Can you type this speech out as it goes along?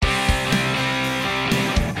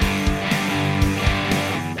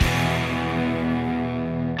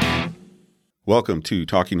Welcome to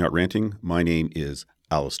Talking Not Ranting. My name is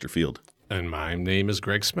Alistair Field. And my name is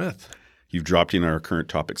Greg Smith. You've dropped in our current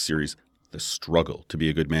topic series, The Struggle to be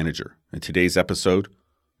a Good Manager. And today's episode,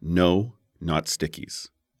 No, Not Stickies.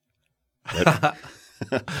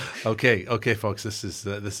 Okay, folks. This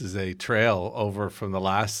is a trail over from the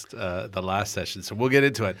last session, so we'll get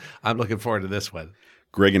into it. I'm looking forward to this one.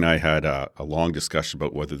 Greg and I had a long discussion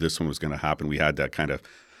about whether this one was going to happen. We had to kind of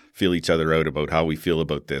feel each other out about how we feel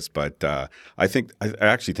about this, but I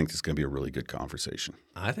actually think this is going to be a really good conversation.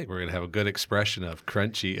 I think we're going to have a good expression of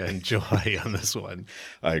crunchy and joy on this one.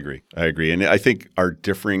 I agree, and I think our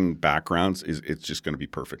differing backgrounds it's just going to be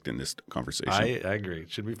perfect in this conversation. I agree.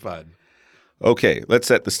 It should be fun. Okay, let's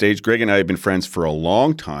set the stage. Greg and I have been friends for a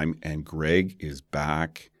long time, and Greg is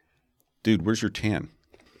back. Dude, where's your tan?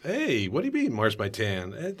 Hey, what do you mean? Where's my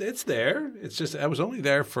tan? It's there. It's just I was only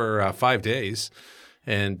there for 5 days.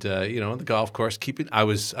 And the golf course, I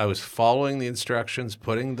was following the instructions,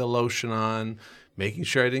 putting the lotion on, making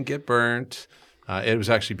sure I didn't get burnt. It was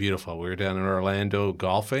actually beautiful. We were down in Orlando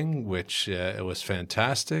golfing, which it was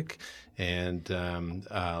fantastic, and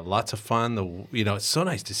lots of fun. It's so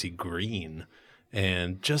nice to see green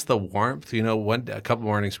and just the warmth. A couple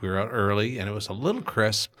mornings we were out early, and it was a little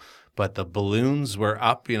crisp, but the balloons were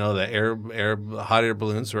up. The hot air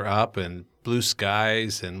balloons were up, and blue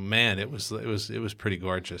skies, and man, it was pretty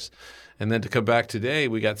gorgeous. And then to come back today,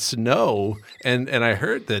 we got snow, and I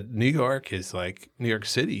heard that New York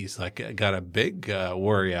City's got a big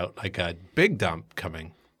worry out, like a big dump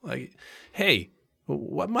coming. Like, hey,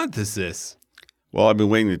 what month is this? Well, I've been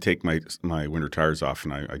waiting to take my winter tires off,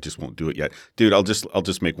 and I just won't do it yet, dude. I'll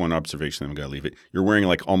just make one observation, then I'm gonna leave it. You're wearing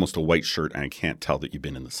like almost a white shirt, and I can't tell that you've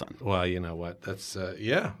been in the sun. Well, you know what? That's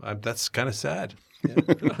that's kind of sad.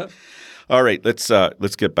 Yeah. All right,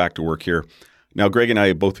 let's get back to work here. Now, Greg and I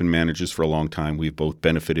have both been managers for a long time. We've both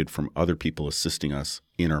benefited from other people assisting us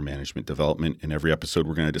in our management development. In every episode,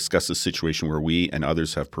 we're going to discuss a situation where we and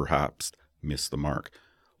others have perhaps missed the mark.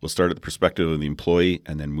 We'll start at the perspective of the employee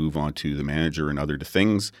and then move on to the manager and other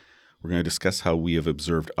things. We're going to discuss how we have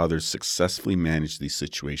observed others successfully manage these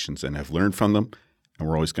situations and have learned from them. And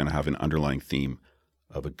we're always going to have an underlying theme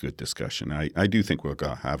of a good discussion. I do think we're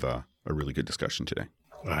going to have a really good discussion today.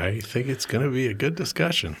 I think it's going to be a good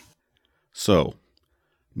discussion. So,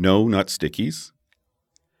 no, not stickies.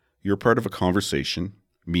 You're part of a conversation,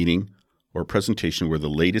 meeting, or presentation where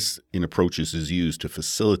the latest in approaches is used to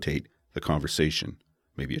facilitate the conversation.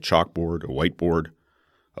 Maybe a chalkboard, a whiteboard,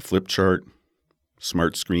 a flip chart,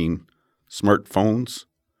 smart screen, smartphones,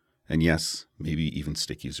 and yes, maybe even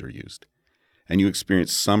stickies are used. And you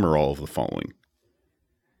experience some or all of the following.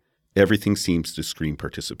 Everything seems to scream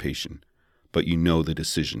participation, but you know the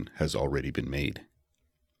decision has already been made.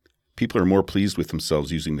 People are more pleased with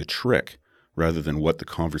themselves using the trick rather than what the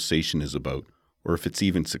conversation is about or if it's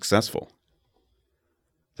even successful.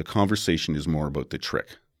 The conversation is more about the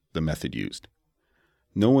trick, the method used.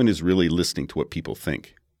 No one is really listening to what people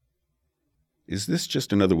think. Is this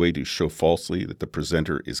just another way to show falsely that the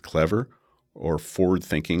presenter is clever or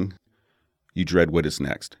forward-thinking? You dread what is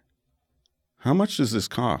next. How much does this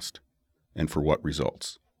cost? And for what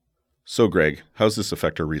results? So, Greg, how does this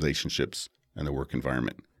affect our relationships and the work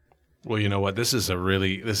environment? Well, you know what? This is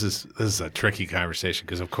a tricky conversation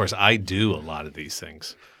because, of course, I do a lot of these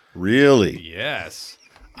things. Really? Yes.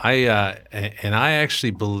 I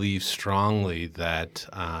actually believe strongly that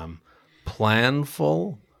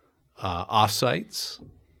planful offsites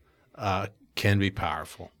can be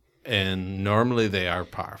powerful, and normally they are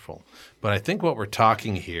powerful. But I think what we're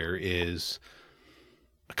talking here is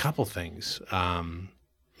a couple things.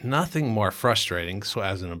 Nothing more frustrating. So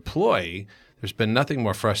as an employee, there's been nothing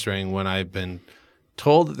more frustrating when I've been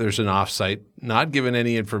told that there's an offsite, not given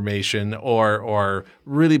any information, or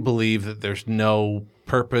really believe that there's no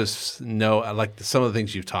purpose, like some of the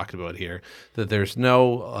things you've talked about here, that there's no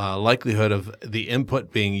likelihood of the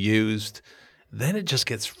input being used, then it just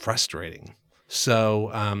gets frustrating.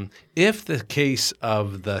 So if the case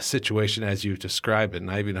of the situation as you've described it, and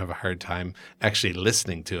I even have a hard time actually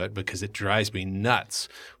listening to it because it drives me nuts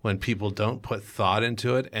when people don't put thought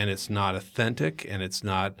into it and it's not authentic and it's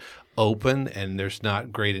not open and there's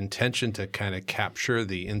not great intention to kind of capture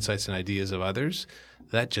the insights and ideas of others,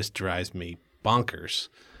 that just drives me bonkers.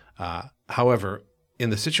 However, in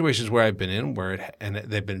the situations where I've been in, and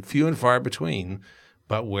they've been few and far between,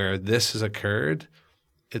 but where this has occurred,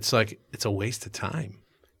 it's like it's a waste of time.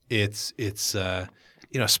 It's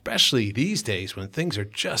especially these days when things are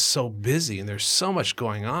just so busy and there's so much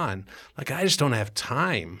going on. Like I just don't have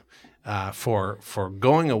time for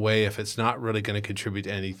going away if it's not really going to contribute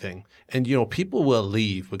to anything. And people will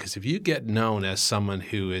leave because if you get known as someone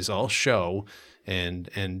who is all show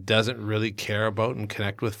and doesn't really care about and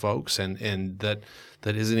connect with folks and that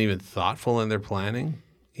isn't even thoughtful in their planning,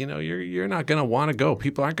 you're not going to want to go.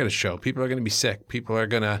 People aren't going to show. People are going to be sick. People are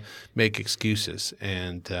going to make excuses.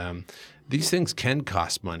 And these things can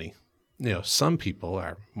cost money. Some people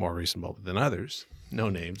are more reasonable than others, no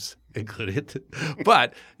names included.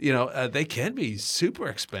 But, they can be super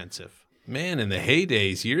expensive. Man, in the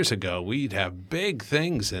heydays years ago, we'd have big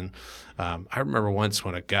things. And I remember once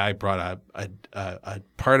when a guy brought a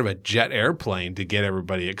part of a jet airplane to get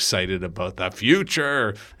everybody excited about the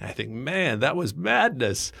future. And I think, man, that was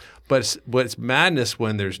madness. But it's madness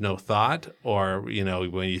when there's no thought or,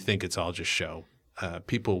 when you think it's all just show.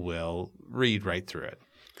 People will read right through it.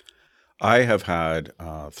 I have had,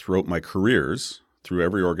 throughout my careers, through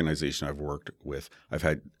every organization I've worked with, I've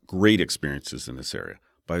had great experiences in this area.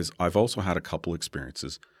 But I've also had a couple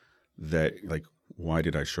experiences that, like, why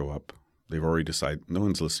did I show up? They've already decided no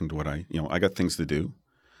one's listening to what I got things to do.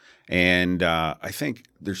 And I think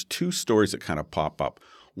there's two stories that kind of pop up.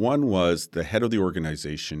 One was the head of the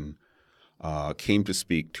organization came to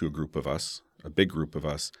speak to a group of us, a big group of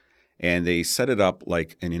us, and they set it up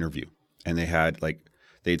like an interview. And they had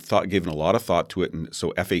given a lot of thought to it, and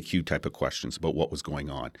so FAQ type of questions about what was going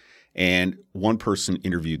on. And one person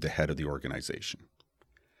interviewed the head of the organization.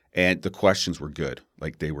 And the questions were good.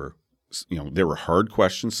 Like they were hard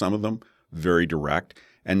questions, some of them, very direct.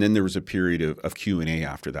 And then there was a period of Q&A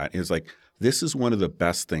after that. It was like, this is one of the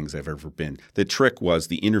best things I've ever been. The trick was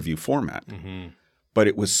the interview format. Mm-hmm. But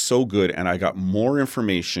it was so good, and I got more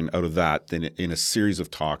information out of that than in a series of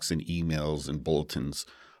talks and emails and bulletins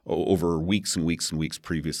over weeks and weeks and weeks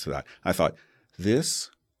previous to that. I thought, this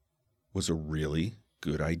was a really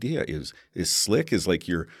good idea. Is slick, is like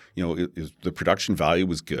the production value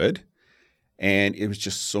was good, and it was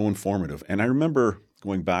just so informative. And I remember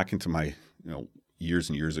going back into my years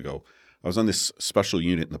and years ago, I was on this special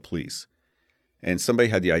unit in the police, and somebody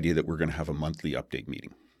had the idea that we're going to have a monthly update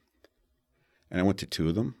meeting. And I went to two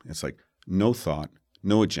of them. It's like no thought,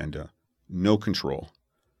 no agenda, no control.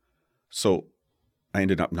 So I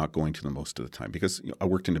ended up not going to them most of the time because I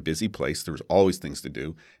worked in a busy place. There was always things to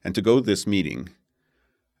do. And to go to this meeting,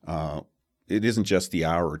 it isn't just the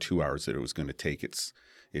hour or 2 hours that it was going to take.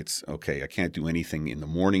 It's okay, I can't do anything in the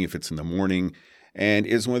morning if it's in the morning. And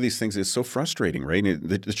it's one of these things that's so frustrating, right? And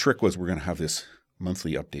the trick was we're going to have this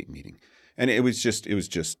monthly update meeting. And it was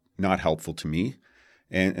just not helpful to me.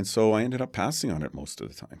 And so I ended up passing on it most of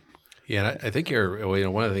the time. Yeah, and I think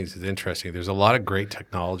one of the things that's interesting, there's a lot of great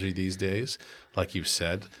technology these days, like you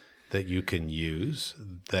said, that you can use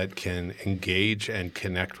that can engage and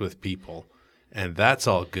connect with people. And that's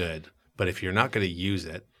all good. But if you're not going to use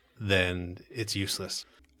it, then it's useless.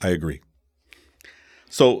 I agree.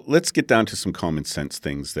 So let's get down to some common sense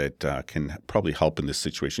things that can probably help in this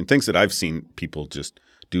situation, things that I've seen people just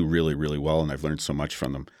do really, really well, and I've learned so much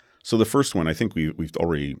from them. So the first one, I think we've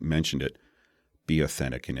already mentioned it, be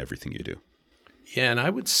authentic in everything you do. Yeah, and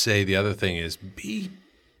I would say the other thing is be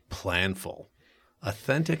planful,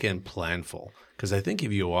 authentic and planful. Because I think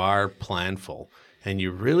if you are planful and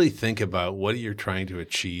you really think about what you're trying to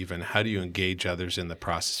achieve and how do you engage others in the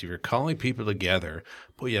process, if you're calling people together,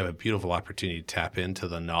 boy, you have a beautiful opportunity to tap into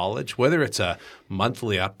the knowledge, whether it's a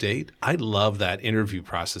monthly update. I love that interview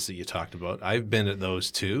process that you talked about. I've been at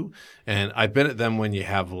those too. And I've been at them when you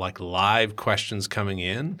have like live questions coming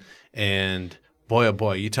in. And boy, oh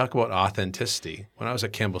boy, you talk about authenticity. When I was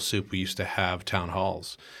at Campbell Soup, we used to have town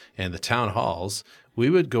halls. And the town halls, we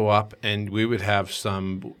would go up and we would have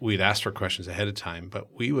we'd ask for questions ahead of time, but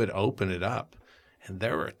we would open it up. And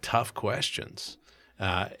there were tough questions.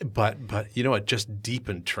 But you know, it just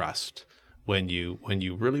deepened trust when you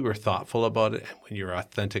really were thoughtful about it and when you're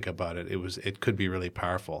authentic about it. It could be really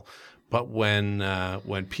powerful. But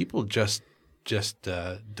when people just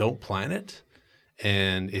don't plan it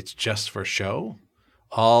and it's just for show,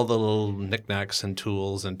 all the little knickknacks and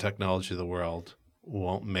tools and technology of the world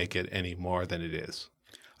won't make it any more than it is.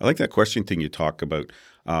 I like that question thing you talk about.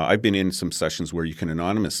 I've been in some sessions where you can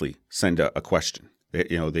anonymously send a question.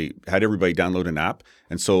 They had everybody download an app.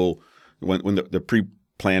 And so when the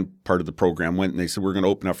pre-planned part of the program went and they said, we're going to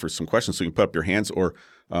open up for some questions. So you can put up your hands or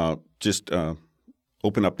just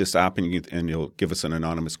open up this app and you'll give us an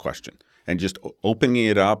anonymous question. And just opening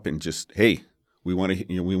it up and just, hey, we want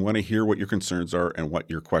to hear what your concerns are and what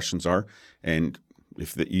your questions are. And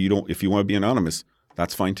if you want to be anonymous,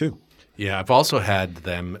 that's fine too. Yeah, I've also had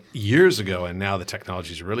them years ago, and now the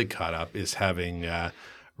technology's really caught up, is having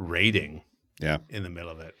rating. Yeah. in the middle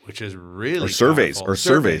of it, which is really Or surveys. powerful. Or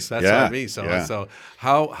surveys. That's Yeah. what I mean. So, Yeah. so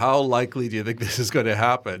how likely do you think this is going to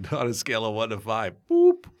happen on a scale of 1 to 5?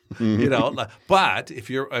 Boop. You know, but if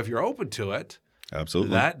you're open to it,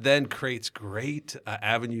 Absolutely. that then creates great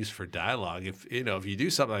avenues for dialogue. If you do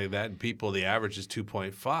something like that and the average is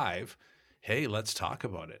 2.5, hey, let's talk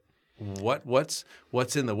about it.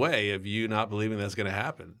 What's in the way of you not believing that's going to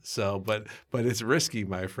happen? So, but it's risky,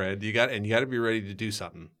 my friend. You got to be ready to do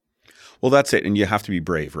something. Well, that's it. And you have to be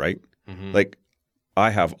brave, right? Like, I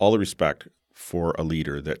have all the respect for a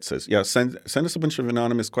leader that says, yeah, send us a bunch of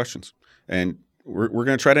anonymous questions and we're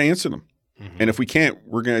going to try to answer them. And if we can't,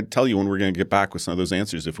 we're going to tell you when we're going to get back with some of those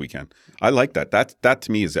answers if we can. I like that. That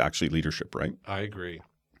to me is actually leadership, right? I agree.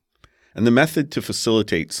 And the method to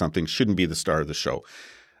facilitate something shouldn't be the star of the show.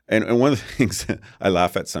 And one of the things that I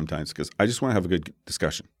laugh at sometimes, because I just want to have a good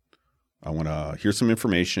discussion. I want to hear some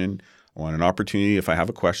information. I want an opportunity, if I have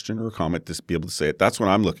a question or a comment, to be able to say it. That's what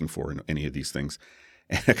I'm looking for in any of these things.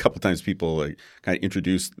 And a couple of times people kind of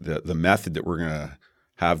introduce the method that we're going to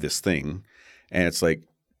have this thing. And it's like,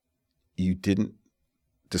 you didn't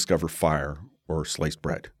discover fire or sliced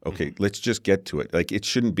bread. Okay, let's just get to it. Like, it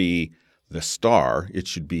shouldn't be the star. It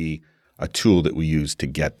should be a tool that we use to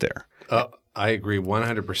get there. I agree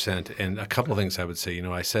 100%. And a couple of things I would say.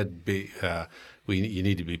 I said you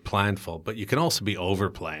need to be planful, but you can also be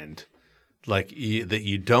overplanned. Like that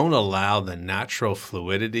you don't allow the natural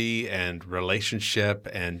fluidity and relationship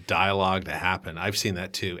and dialogue to happen. I've seen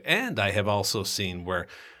that too. And I have also seen where,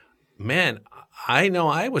 man, I know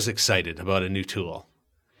I was excited about a new tool.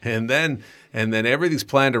 And then everything's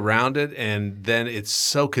planned around it, and then it's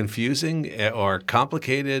so confusing or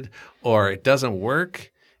complicated or it doesn't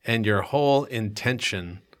work, and your whole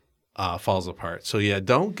intention falls apart. So yeah,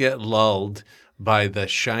 don't get lulled by the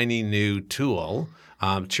shiny new tool.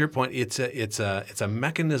 To your point, it's a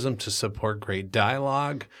mechanism to support great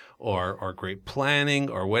dialogue or great planning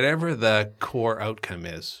or whatever the core outcome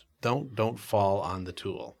is. Don't fall on the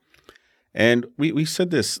tool. And we said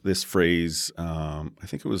this phrase. I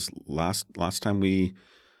think it was last time we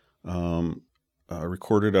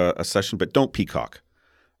recorded a session. But don't peacock.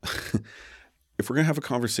 If we're gonna have a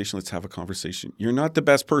conversation, let's have a conversation. You're not the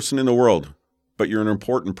best person in the world, but you're an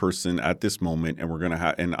important person at this moment, and we're gonna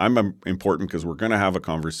have. And I'm important because we're gonna have a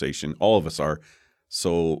conversation. All of us are.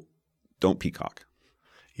 So don't peacock.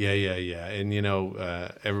 Yeah. And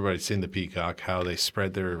everybody's seen the peacock, how they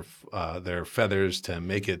spread their feathers to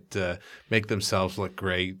make themselves look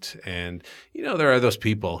great. And there are those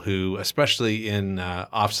people who, especially in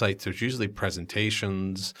offsites, there's usually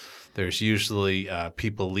presentations. There's usually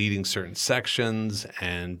people leading certain sections,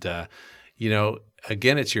 and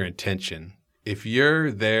again, it's your intention. If you're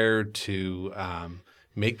there to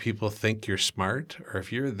make people think you're smart, or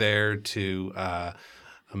if you're there to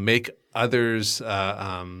make others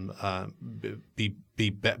be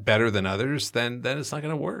better than others, then it's not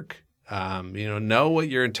going to work. Know what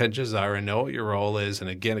your intentions are and know what your role is. And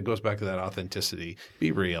again, it goes back to that authenticity.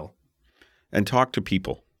 Be real. And talk to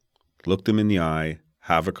people. Look them in the eye.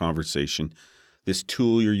 Have a conversation. This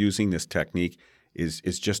tool you're using, this technique, is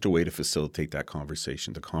just a way to facilitate that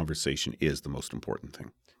conversation. The conversation is the most important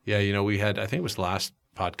thing. Yeah, we had, I think it was last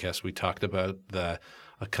podcast, we talked about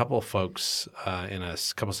a couple of folks in a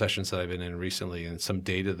couple sessions that I've been in recently, and some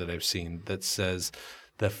data that I've seen that says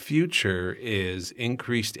the future is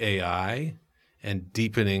increased AI and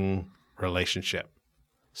deepening relationship.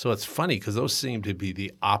 So it's funny because those seem to be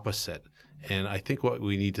the opposite. And I think what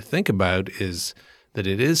we need to think about is that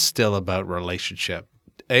it is still about relationship.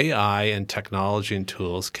 AI and technology and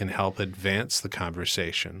tools can help advance the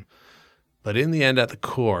conversation. But in the end, at the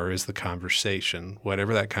core is the conversation,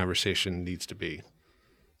 whatever that conversation needs to be.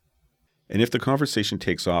 And if the conversation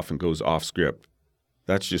takes off and goes off script,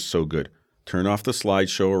 that's just so good. Turn off the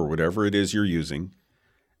slideshow or whatever it is you're using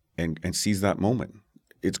and seize that moment.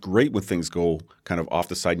 It's great when things go kind of off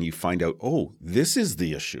the side and you find out, oh, this is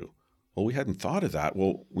the issue. Well, we hadn't thought of that.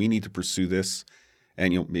 Well, we need to pursue this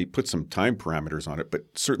and maybe put some time parameters on it,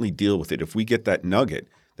 but certainly deal with it. If we get that nugget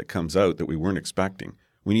that comes out that we weren't expecting,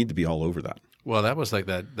 we need to be all over that. Well, that was like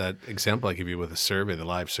that example I give you with the survey, the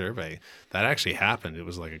live survey. That actually happened. It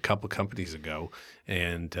was like a couple companies ago,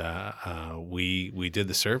 and we did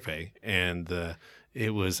the survey, and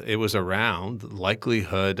it was around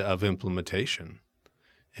likelihood of implementation,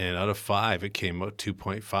 and out of 5, it came out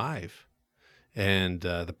 2.5, and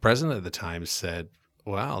the president at the time said,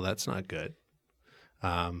 "Wow, that's not good,"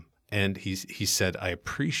 and he said, "I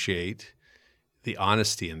appreciate the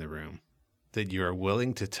honesty in the room, that you are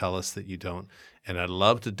willing to tell us that you don't. And I'd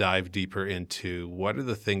love to dive deeper into what are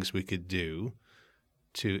the things we could do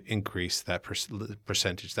to increase that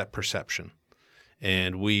percentage, that perception."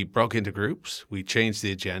 And we broke into groups. We changed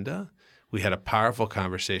the agenda. We had a powerful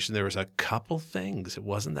conversation. There was a couple things. It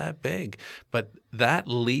wasn't that big. But that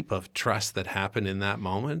leap of trust that happened in that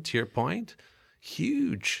moment, to your point,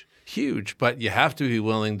 huge, huge. But you have to be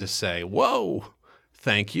willing to say, whoa,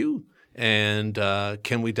 thank you. And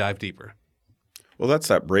can we dive deeper? Well, that's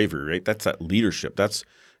that bravery, right? That's that leadership. That's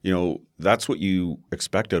what you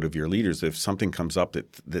expect out of your leaders. If something comes up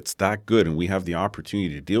that's that good and we have the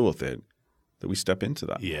opportunity to deal with it, that we step into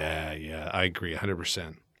that. Yeah, I agree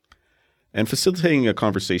 100%. And facilitating a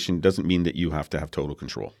conversation doesn't mean that you have to have total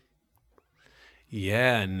control.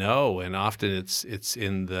 Yeah, no, and often it's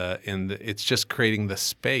it's just creating the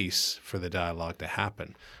space for the dialogue to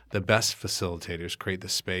happen. The best facilitators create the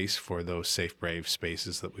space for those safe, brave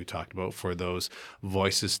spaces that we talked about, for those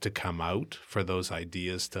voices to come out, for those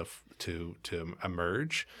ideas to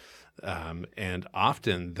emerge, and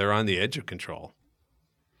often they're on the edge of control.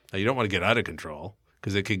 Now, you don't want to get out of control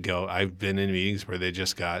because it could go. I've been in meetings where they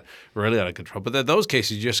just got really out of control. But in those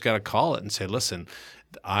cases, you just got to call it and say, listen,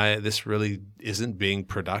 this really isn't being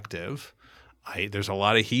productive. There's a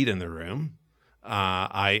lot of heat in the room. What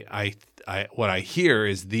I hear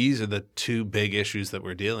is these are the two big issues that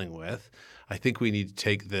we're dealing with. I think we need to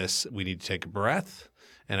take this. We need to take a breath,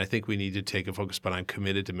 and I think we need to take a focus. But I'm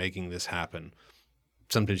committed to making this happen.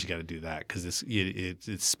 Sometimes you got to do that because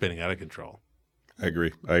it's spinning out of control. I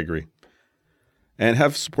agree. And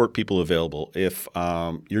have support people available. If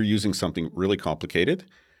you're using something really complicated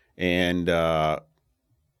and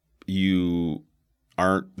you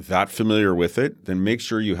aren't that familiar with it, then make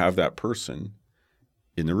sure you have that person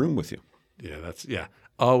in the room with you. Yeah,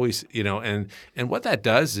 always, and what that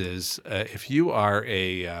does is if you are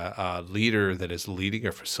a leader that is leading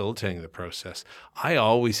or facilitating the process, I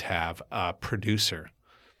always have a producer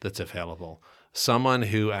that's available. Someone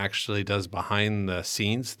who actually does behind the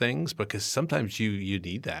scenes things, because sometimes you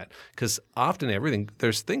need that, because often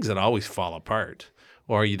there's things that always fall apart,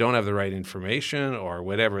 or you don't have the right information or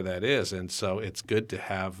whatever that is. And so it's good to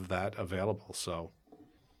have that available. So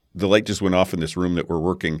the light just went off in this room that we're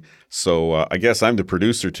working. So I guess I'm the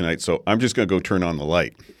producer tonight. So I'm just going to go turn on the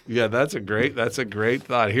light. Yeah, that's a great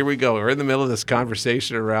thought. Here we go. We're in the middle of this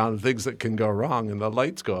conversation around things that can go wrong, and the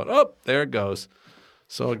light's going, oh, there it goes.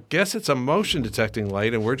 So I guess it's a motion detecting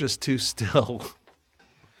light, and we're just too still.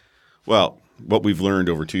 Well, what we've learned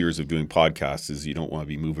over 2 years of doing podcasts is you don't want to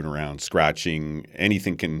be moving around, scratching.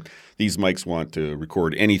 These mics want to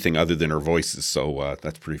record anything other than our voices. So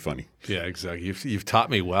that's pretty funny. Yeah, exactly. You've taught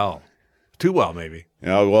me well. Too well, maybe.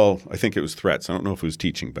 Yeah, well, I think it was threats. I don't know if it was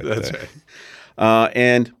teaching, but that's right.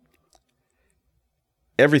 And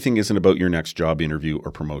everything isn't about your next job interview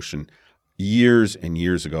or promotion. Years and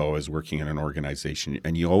years ago, I was working in an organization,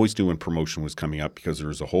 and you always knew when promotion was coming up because there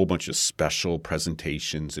was a whole bunch of special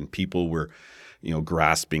presentations and people were,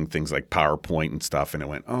 grasping things like PowerPoint and stuff. And I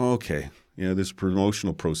went, oh, okay, there's a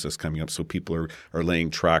promotional process coming up. So people are laying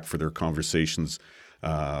track for their conversations,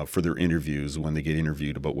 for their interviews when they get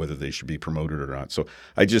interviewed about whether they should be promoted or not. So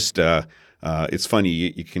I just, it's funny,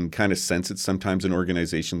 you can kind of sense it sometimes in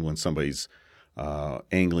organizations when somebody's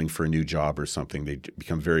angling for a new job or something. They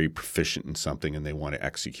become very proficient in something and they want to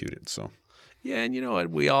execute it. So, yeah, and you know what?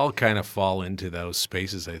 We all kind of fall into those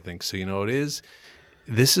spaces, I think. So,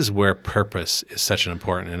 this is where purpose is such an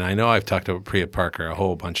important. And I know I've talked about Priya Parker a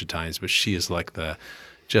whole bunch of times, but she is like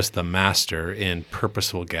just the master in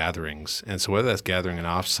purposeful gatherings. And so whether that's gathering an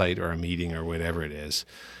offsite or a meeting or whatever it is,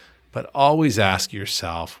 but always ask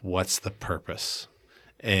yourself, what's the purpose?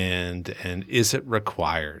 And is it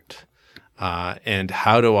required? And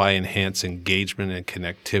how do I enhance engagement and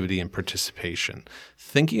connectivity and participation?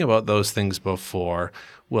 Thinking about those things before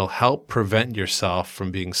will help prevent yourself from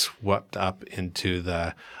being swept up into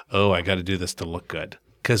I got to do this to look good.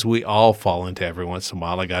 Because we all fall into every once in a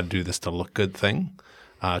while, I got to do this to look good thing,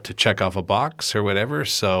 to check off a box or whatever.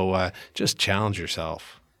 So just challenge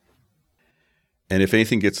yourself. And if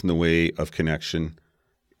anything gets in the way of connection,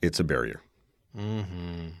 it's a barrier.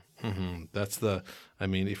 Mm-hmm.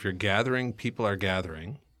 Mm-hmm. If you're gathering, people are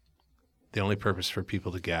gathering. The only purpose for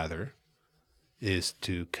people to gather is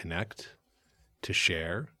to connect, to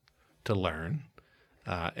share, to learn.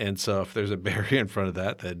 And so if there's a barrier in front of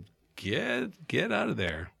that, then get out of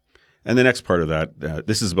there. And the next part of that,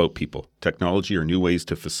 this is about people. Technology or new ways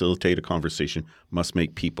to facilitate a conversation must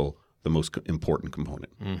make people the most important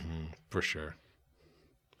component. Mm-hmm. For sure.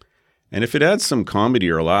 And if it adds some comedy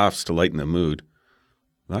or laughs to lighten the mood,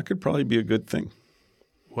 that could probably be a good thing.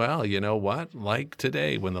 Well, you know what? Like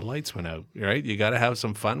today when the lights went out, right? You got to have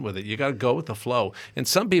some fun with it. You got to go with the flow. And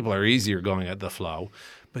some people are easier going at the flow,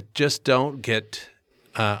 but just don't get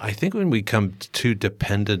I think when we come too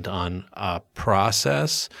dependent on a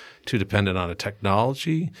process, too dependent on a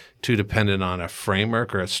technology, too dependent on a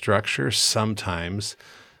framework or a structure, sometimes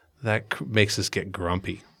that makes us get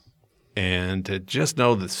grumpy. And to just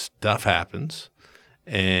know that stuff happens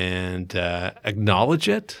and acknowledge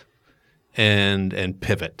it and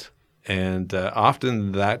pivot. And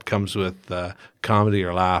often that comes with comedy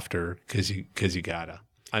or laughter because you gotta.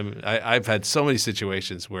 I've had so many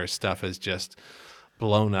situations where stuff has just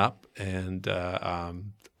blown up, and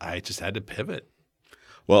I just had to pivot.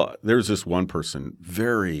 Well, there's this one person,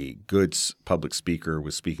 very good public speaker,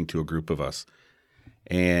 was speaking to a group of us,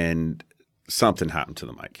 and something happened to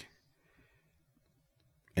the mic.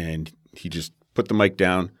 And he just put the mic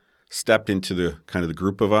down, stepped into the kind of the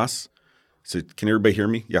group of us, said, "Can everybody hear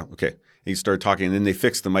me?" "Yeah, okay." And he started talking, and then they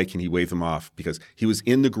fixed the mic, and he waved them off because he was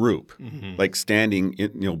in the group, like standing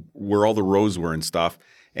in, where all the rows were and stuff.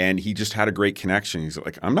 And he just had a great connection. He's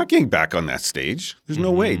like, "I'm not getting back on that stage. There's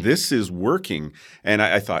no way. This is working." And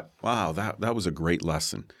I thought, wow, that was a great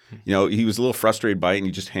lesson. He was a little frustrated by it, and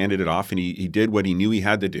he just handed it off, and he did what he knew he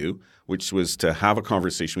had to do, which was to have a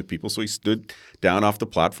conversation with people. So he stood down off the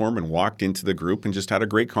platform and walked into the group and just had a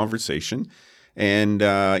great conversation. And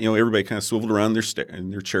everybody kind of swiveled around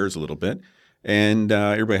in their chairs a little bit, and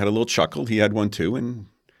everybody had a little chuckle. He had one too, and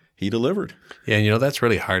he delivered. Yeah, and that's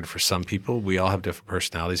really hard for some people. We all have different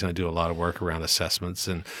personalities, and I do a lot of work around assessments.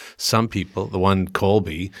 And some people, the one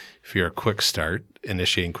Colby, if you're a quick start,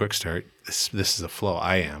 initiating quick start, this is a flow.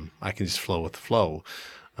 I can just flow with the flow.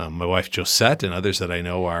 My wife Josette and others that I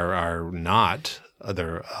know are not.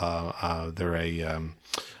 They're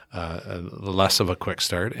less of a quick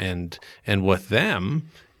start, and with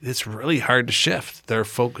them, it's really hard to shift. They're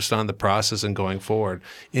focused on the process and going forward.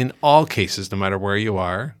 In all cases, no matter where you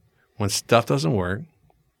are, when stuff doesn't work,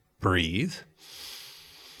 breathe.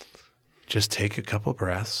 Just take a couple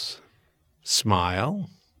breaths, smile,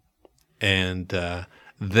 and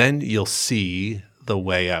then you'll see the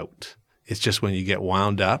way out. It's just when you get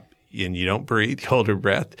wound up and you don't breathe, you hold your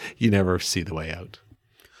breath, you never see the way out.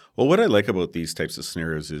 Well, what I like about these types of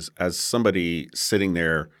scenarios is, as somebody sitting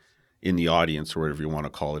there in the audience, or whatever you want to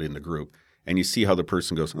call it, in the group, and you see how the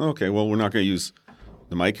person goes, "Oh, okay, well, we're not going to use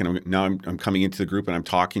the mic, and now I'm coming into the group and I'm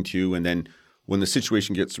talking to you." And then when the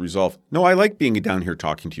situation gets resolved, "No, I like being down here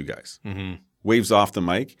talking to you guys." Waves off the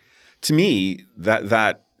mic. To me,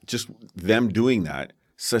 that just them doing that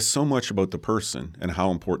says so much about the person and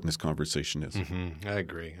how important this conversation is. I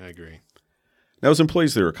agree. Now, as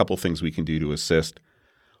employees, there are a couple things we can do to assist.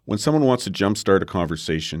 When someone wants to jumpstart a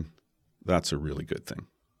conversation, that's a really good thing.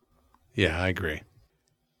 Yeah, I agree.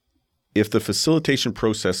 If the facilitation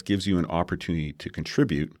process gives you an opportunity to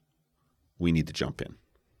contribute, we need to jump in.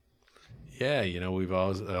 Yeah, we've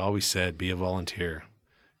always said, be a volunteer.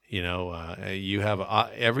 You have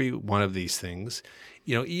every one of these things.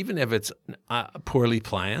 Even if it's poorly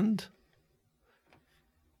planned,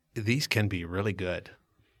 these can be really good.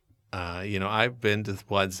 I've been to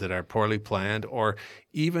ones that are poorly planned, or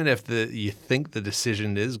even if you think the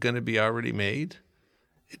decision is going to be already made,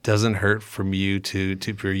 it doesn't hurt for you to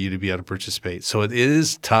be able to participate. So it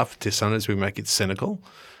is tough to sometimes we might get cynical,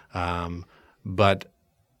 but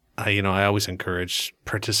I always encourage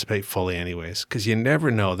participate fully anyways, because you never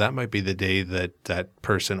know. That might be the day that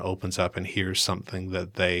person opens up and hears something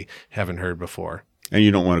that they haven't heard before. And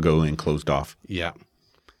you don't want to go in closed off. Yeah.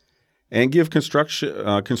 And give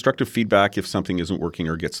constructive feedback if something isn't working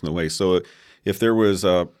or gets in the way. So if there was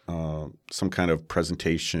some kind of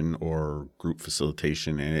presentation or group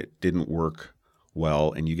facilitation and it didn't work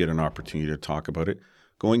well, and you get an opportunity to talk about it,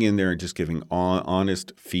 going in there and just giving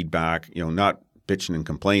honest feedback, not bitching and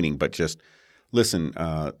complaining, but just, "Listen,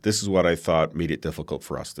 this is what I thought made it difficult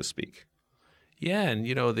for us to speak." Yeah, and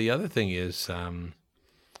the other thing is,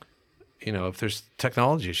 if there's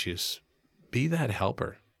technology issues, be that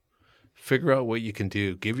helper. Figure out what you can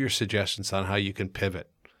do. Give your suggestions on how you can pivot.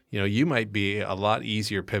 You might be a lot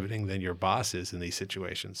easier pivoting than your boss is in these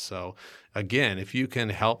situations. So again, if you can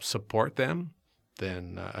help support them,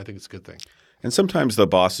 then I think it's a good thing. And sometimes the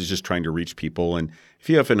boss is just trying to reach people. And if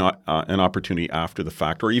you have an opportunity after the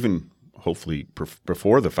fact, or even hopefully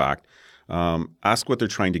before the fact, ask what they're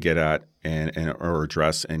trying to get at or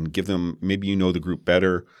address, and give them, maybe the group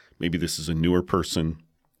better. Maybe this is a newer person.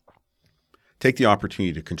 Take the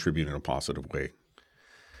opportunity to contribute in a positive way.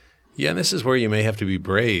 Yeah, and this is where you may have to be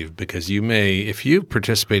brave, because if you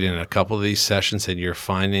participate in a couple of these sessions and you're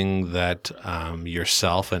finding that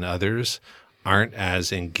yourself and others aren't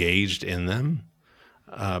as engaged in them,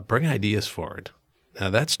 bring ideas forward.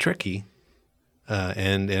 Now, that's tricky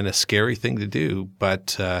and a scary thing to do,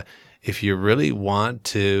 but if you really want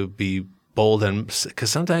to be bold, and because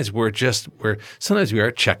sometimes sometimes we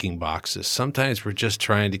are checking boxes. Sometimes we're just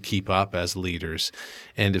trying to keep up as leaders.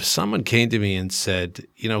 And if someone came to me and said,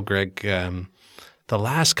 Greg, the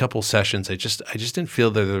last couple sessions, I just didn't feel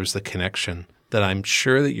that there was the connection that I'm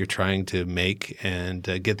sure that you're trying to make and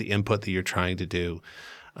get the input that you're trying to do.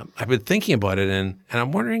 I've been thinking about it, and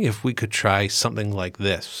I'm wondering if we could try something like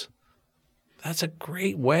this. That's a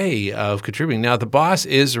great way of contributing. Now, the boss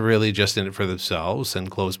is really just in it for themselves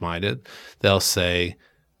and closed-minded. They'll say,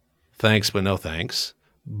 thanks, but no thanks.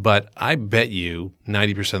 But I bet you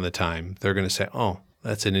 90% of the time, they're going to say, oh,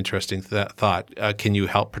 that's an interesting thought. Can you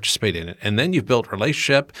help participate in it? And then you've built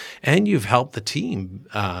relationship, and you've helped the team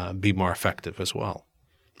be more effective as well.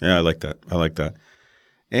 Yeah, I like that.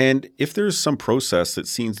 And if there's some process that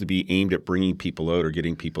seems to be aimed at bringing people out or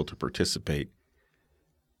getting people to participate,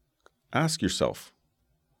 ask yourself,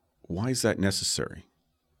 why is that necessary?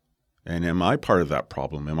 And am I part of that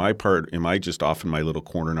problem? Am I just off in my little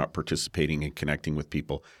corner not participating and connecting with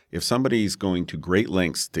people? If somebody's going to great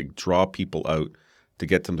lengths to draw people out to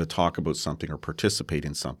get them to talk about something or participate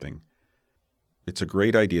in something, it's a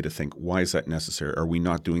great idea to think, why is that necessary? Are we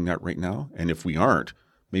not doing that right now? And if we aren't,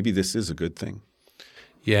 maybe this is a good thing.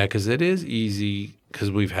 Yeah, because it is easy,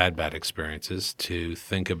 because we've had bad experiences, to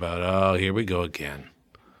think about, oh, here we go again.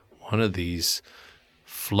 One of these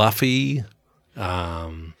fluffy,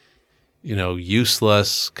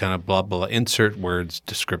 useless kind of blah, blah, insert words,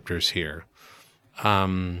 descriptors here.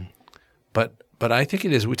 But I think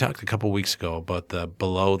it is, we talked a couple of weeks ago about the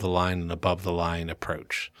below the line and above the line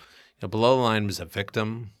approach. Below the line is a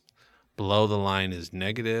victim. Below the line is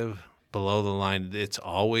negative. Below the line, it's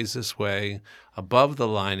always this way. Above the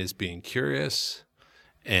line is being curious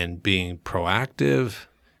and being proactive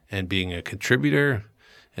and being a contributor.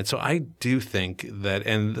 And so I do think that,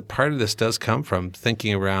 and the part of this does come from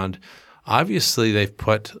thinking around, obviously they've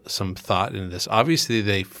put some thought into this. Obviously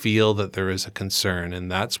they feel that there is a concern,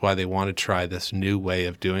 and that's why they want to try this new way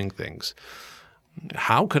of doing things.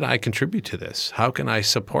 How could I contribute to this? How can I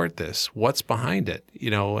support this? What's behind it?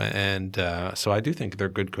 So I do think they're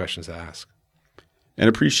good questions to ask. And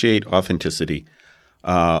appreciate authenticity.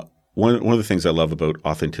 One of the things I love about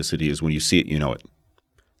authenticity is when you see it, you know it.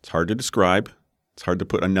 It's hard to describe. It's hard to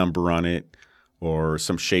put a number on it or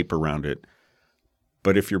some shape around it.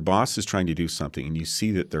 But if your boss is trying to do something and you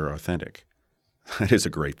see that they're authentic, that is a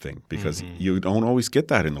great thing, because you don't always get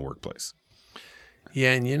that in the workplace.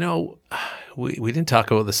 Yeah, and we didn't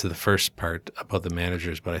talk about this in the first part about the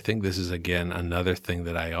managers, but I think this is, again, another thing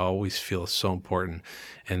that I always feel is so important,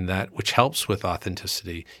 and that which helps with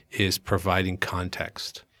authenticity is providing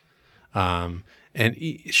context and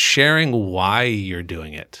sharing why you're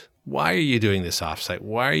doing it. Why are you doing this offsite?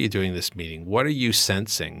 Why are you doing this meeting? What are you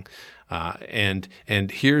sensing? And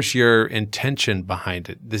here's your intention behind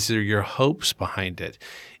it. These are your hopes behind it.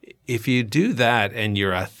 If you do that and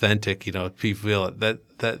you're authentic, people feel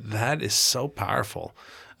that is so powerful.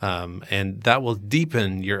 And that will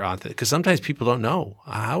deepen your authentic, because sometimes people don't know.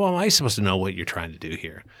 How am I supposed to know what you're trying to do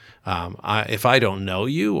here? If I don't know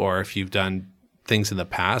you, or if you've done things in the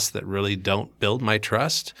past that really don't build my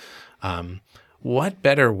trust, what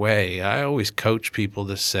better way? I always coach people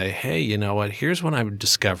to say, hey, you know what? Here's what I'm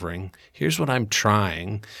discovering. Here's what I'm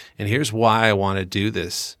trying. And here's why I want to do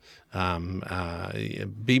this.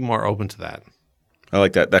 Be more open to that. I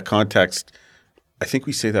like that. That context, I think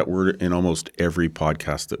we say that word in almost every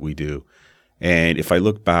podcast that we do. And if I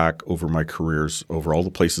look back over my careers, over all the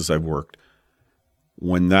places I've worked,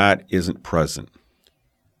 when that isn't present,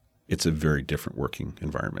 it's a very different working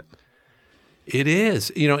environment. It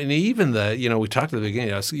is, and even we talked at the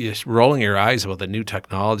beginning, you're rolling your eyes about the new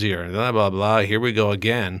technology or blah, blah, blah, here we go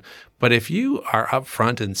again. But if you are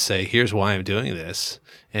upfront and say, here's why I'm doing this,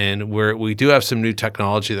 and we do have some new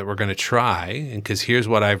technology that we're going to try, and because here's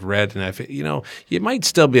what I've read, and you might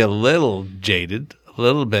still be a little jaded, a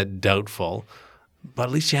little bit doubtful, but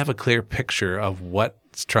at least you have a clear picture of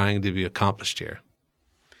what's trying to be accomplished here.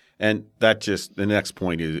 And that the next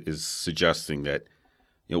point is suggesting that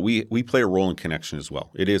we play a role in connection as well.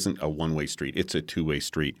 It isn't a one-way street. It's a two-way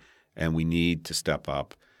street, and we need to step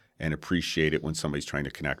up and appreciate it when somebody's trying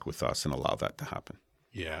to connect with us and allow that to happen.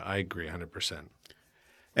 Yeah, I agree 100%.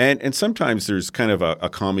 And sometimes there's kind of a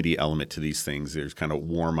comedy element to these things. There's kind of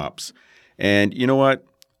warm-ups. And you know what?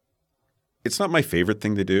 It's not my favorite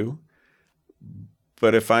thing to do,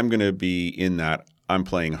 but if I'm going to be in that, I'm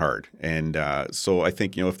playing hard. And so I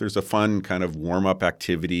think, if there's a fun kind of warm-up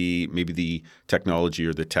activity, maybe the technology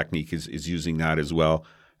or the technique is using that as well,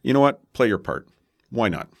 you know what? Play your part. Why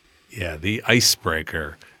not? Yeah, the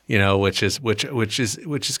icebreaker, which is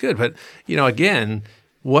good. But, again,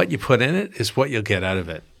 what you put in it is what you'll get out of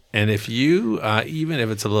it. And if you, even if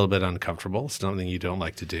it's a little bit uncomfortable, something you don't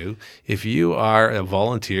like to do, if you are a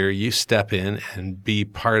volunteer, you step in and be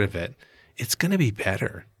part of it, it's going to be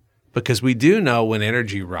better. Because we do know when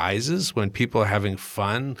energy rises, when people are having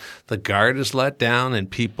fun, the guard is let down and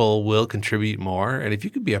people will contribute more. And if you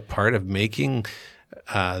could be a part of making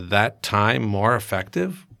that time more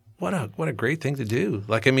effective, what a great thing to do.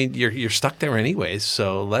 Like, I mean, you're stuck there anyways,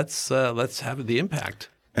 so let's have the impact.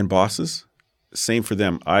 And bosses, same for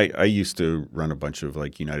them. I used to run a bunch of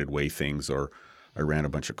like United Way things, or I ran a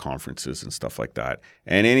bunch of conferences and stuff like that.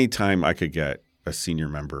 And anytime I could get a senior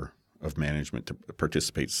member of management to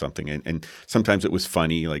participate in something, and sometimes it was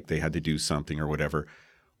funny, like they had to do something or whatever.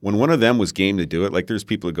 When one of them was game to do it, like there's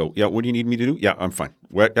people who go, yeah, what do you need me to do? Yeah, I'm fine.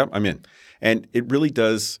 What? Yep, I'm in. And it really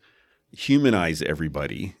does humanize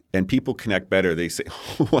everybody, and people connect better. They say,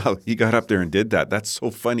 oh, wow, he got up there and did that. That's so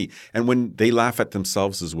funny. And when they laugh at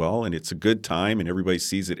themselves as well, and it's a good time and everybody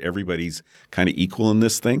sees that everybody's kind of equal in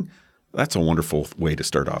this thing, that's a wonderful way to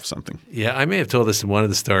start off something. Yeah, I may have told this in one of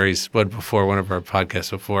the stories, before one of our podcasts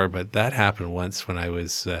before, but that happened once when I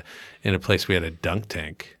was in a place we had a dunk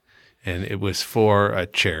tank, and it was for a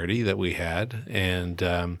charity that we had, and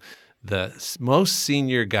the most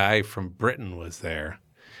senior guy from Britain was there,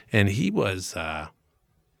 and he was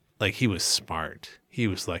he was smart. He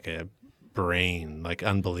was like a brain, like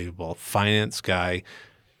unbelievable finance guy,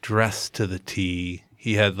 dressed to the T.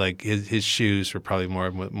 He had like his shoes were probably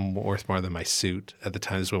worth more than my suit at the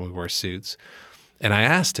times when we wore suits. And I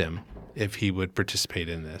asked him if he would participate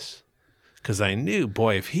in this, because I knew,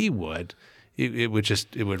 boy, if he would, it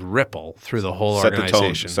would ripple through the whole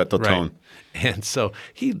organization. Set the tone. And so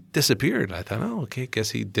he disappeared. I thought, oh, okay, guess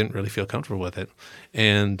he didn't really feel comfortable with it.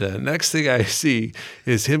 And next thing I see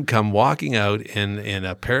is him come walking out in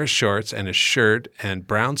a pair of shorts and a shirt and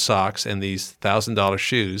brown socks and these $1,000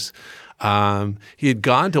 shoes. He had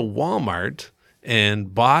gone to Walmart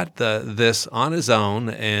and bought this on his own,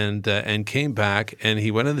 and came back, and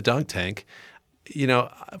he went in the dunk tank. You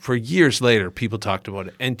know, for years later, people talked about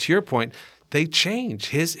it. And to your point, they changed.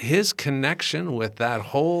 His connection with that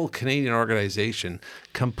whole Canadian organization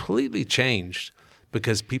completely changed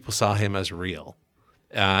because people saw him as real.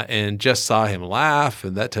 And just saw him laugh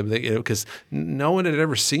and that type of thing, because no one had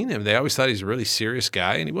ever seen him. They always thought he's a really serious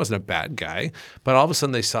guy, and he wasn't a bad guy. But all of a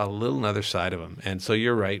sudden, they saw a little other side of him. And so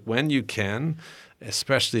you're right. When you can,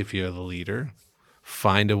 especially if you're the leader,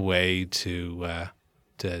 find a way to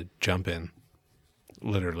jump in,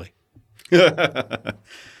 literally.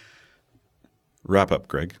 Wrap up,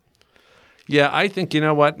 Greg. Yeah, I think, you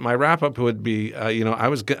know what, my wrap up would be, I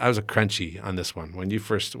was a crunchy on this one when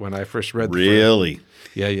I first read. Really?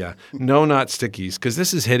 Yeah. No, not stickies, because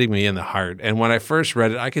this is hitting me in the heart. And when I first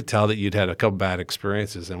read it, I could tell that you'd had a couple bad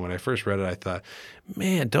experiences. And when I first read it, I thought,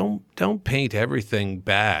 man, don't paint everything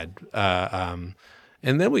bad. And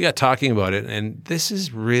then we got talking about it, and this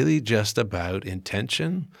is really just about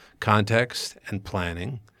intention, context, and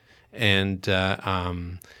planning. And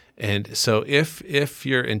so if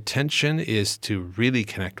your intention is to really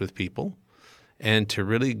connect with people and to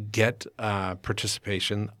really get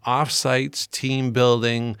participation, offsites, team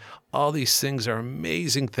building, all these things are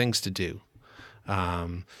amazing things to do.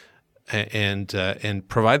 And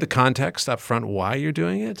provide the context up front why you're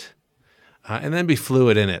doing it, and then be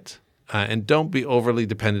fluid in it. And don't be overly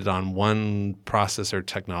dependent on one process or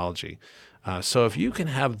technology. So if you can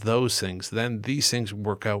have those things, then these things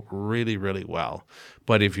work out really, really well.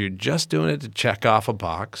 But if you're just doing it to check off a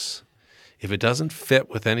box, if it doesn't fit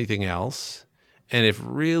with anything else, and if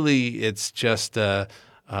really it's just a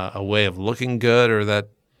way of looking good, or that,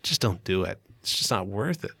 just don't do it. It's just not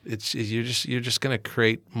worth it. You're just going to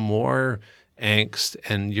create more angst,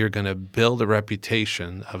 and you're going to build a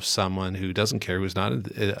reputation of someone who doesn't care, who's not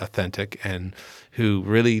authentic, and who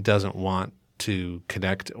really doesn't want to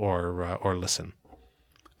connect or listen.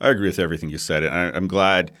 I agree with everything you said. And I'm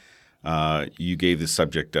glad you gave this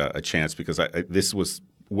subject a chance, because this was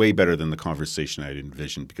way better than the conversation I'd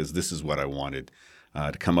envisioned, because this is what I wanted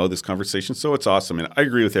to come out of this conversation. So it's awesome. And I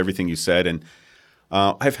agree with everything you said. And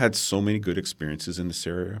I've had so many good experiences in this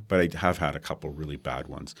area, but I have had a couple really bad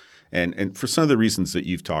ones. And for some of the reasons that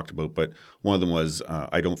you've talked about, but one of them was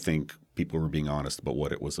I don't think people were being honest about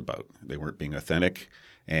what it was about. They weren't being authentic.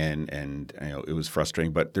 And it was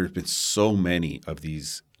frustrating. But there's been so many of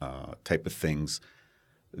these type of things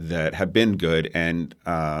that have been good. And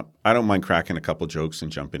I don't mind cracking a couple jokes and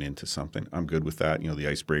jumping into something. I'm good with that. The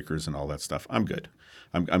icebreakers and all that stuff. I'm good.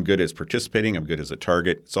 I'm good as participating. I'm good as a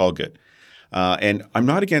target. It's all good. And I'm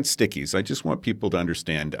not against stickies. I just want people to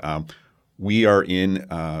understand we are in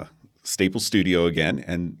Staples Studio again,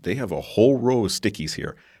 and they have a whole row of stickies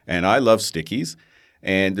here. And I love stickies.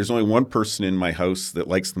 And there's only one person in my house that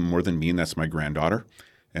likes them more than me, and that's my granddaughter.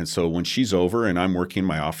 And so when she's over and I'm working in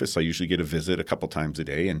my office, I usually get a visit a couple times a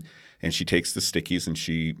day. And she takes the stickies and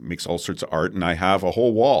she makes all sorts of art. And I have a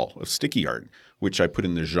whole wall of sticky art, which I put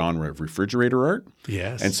in the genre of refrigerator art.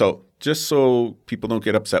 Yes. And so just so people don't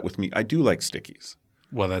get upset with me, I do like stickies.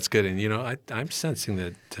 Well, that's good. And, I'm sensing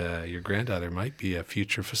that your granddaughter might be a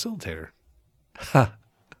future facilitator.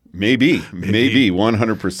 Maybe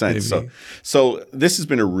 100%. Maybe. So this has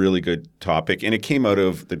been a really good topic, and it came out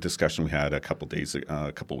of the discussion we had a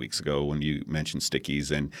couple weeks ago when you mentioned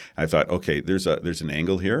stickies, and I thought, okay, there's an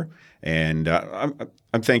angle here, and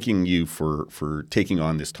I'm thanking you for taking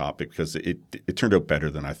on this topic because it turned out better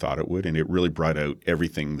than I thought it would, and it really brought out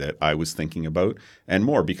everything that I was thinking about and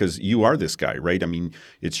more because you are this guy, right? I mean,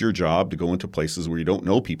 it's your job to go into places where you don't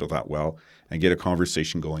know people that well and get a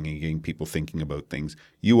conversation going and getting people thinking about things.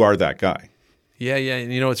 You are that guy. Yeah.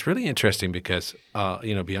 And, it's really interesting because,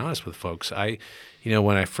 be honest with folks,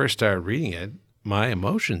 when I first started reading it, my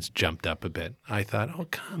emotions jumped up a bit. I thought, oh,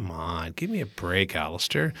 come on, give me a break,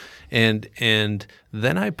 Alistair. And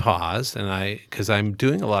then I paused because I'm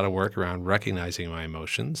doing a lot of work around recognizing my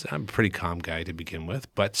emotions. I'm a pretty calm guy to begin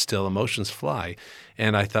with, but still emotions fly.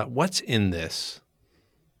 And I thought, what's in this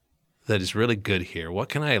that is really good here? What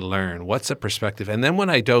can I learn? What's the perspective? And then when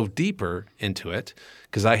I dove deeper into it,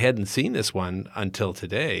 because I hadn't seen this one until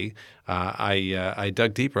today, I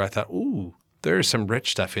dug deeper. I thought, ooh, there's some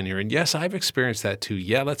rich stuff in here. And yes, I've experienced that too.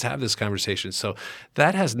 Yeah, let's have this conversation. So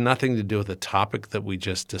that has nothing to do with the topic that we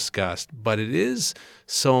just discussed, but it is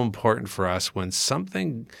so important for us when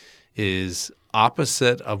something is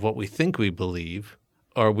opposite of what we think we believe,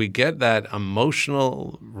 or we get that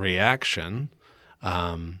emotional reaction,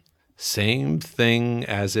 same thing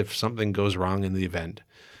as if something goes wrong in the event.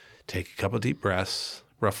 Take a couple deep breaths,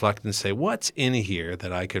 reflect and say, what's in here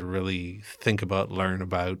that I could really think about, learn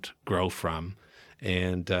about, grow from?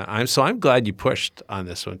 And I'm glad you pushed on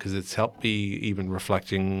this one because it's helped me even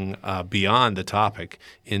reflecting beyond the topic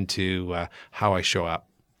into how I show up.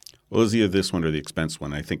 Well, it's either this one or the expense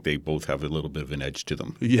one. I think they both have a little bit of an edge to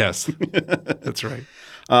them. Yes, that's right.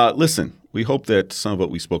 Listen, we hope that some of what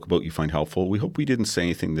we spoke about you find helpful. We hope we didn't say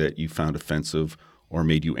anything that you found offensive or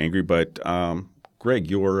made you angry. But Greg,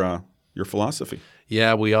 your philosophy.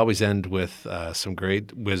 Yeah, we always end with some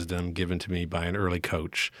great wisdom given to me by an early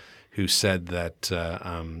coach who said that,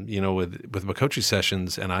 with my coaching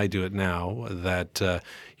sessions, and I do it now, that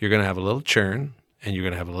you're going to have a little churn and you're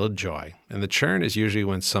going to have a little joy. And the churn is usually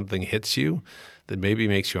when something hits you that maybe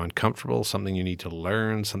makes you uncomfortable, something you need to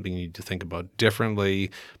learn, something you need to think about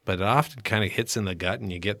differently, but it often kind of hits in the gut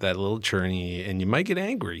and you get that little churn and you might get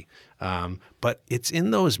angry. But it's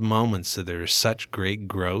in those moments that there's such great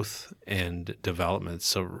growth and development.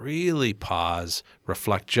 So really pause,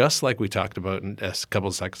 reflect, just like we talked about a couple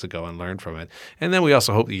of seconds ago, and learn from it. And then we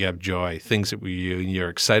also hope that you have joy, things that you're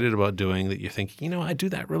excited about doing that you're thinking, I do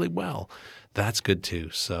that really well. That's good too.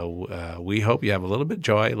 So we hope you have a little bit of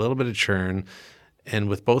joy, a little bit of churn, and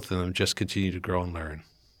with both of them, just continue to grow and learn.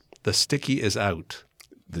 The sticky is out.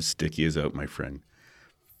 The sticky is out, my friend.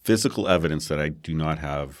 Physical evidence that I do not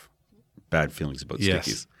have bad feelings about stickies.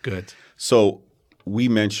 Yes, good. So we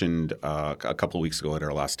mentioned a couple of weeks ago at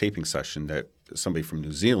our last taping session that somebody from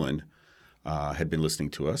New Zealand had been listening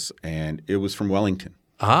to us, and it was from Wellington.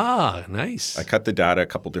 Ah, nice. I cut the data a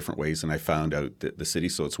couple different ways, and I found out the city.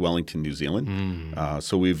 So it's Wellington, New Zealand.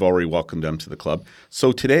 So we've already welcomed them to the club.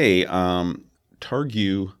 So today,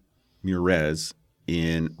 Targu Murez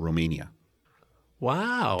in Romania.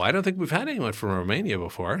 Wow. I don't think we've had anyone from Romania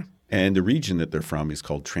before. And the region that they're from is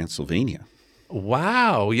called Transylvania.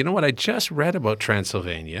 Wow. You know what? I just read about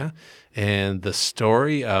Transylvania and the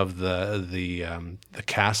story of the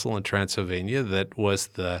castle in Transylvania that was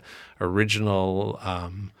the original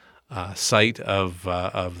site of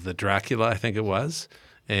the Dracula, I think it was.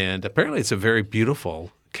 And apparently it's a very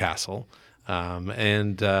beautiful castle.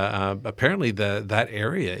 Apparently that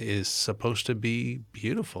area is supposed to be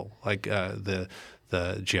beautiful, like the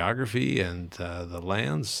geography and the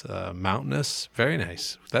lands, mountainous, very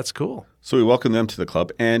nice. That's cool. So we welcome them to the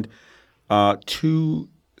club, and two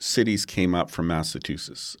cities came up from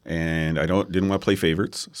Massachusetts, and I didn't want to play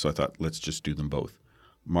favorites, so I thought let's just do them both.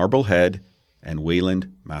 Marblehead and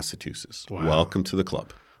Wayland, Massachusetts. Wow. Welcome to the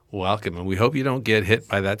club. Welcome, and we hope you don't get hit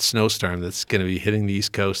by that snowstorm that's going to be hitting the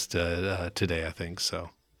East Coast today, I think. So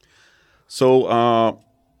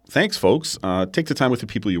thanks, folks. Take the time with the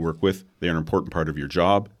people you work with. They are an important part of your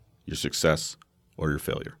job, your success, or your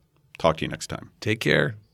failure. Talk to you next time. Take care.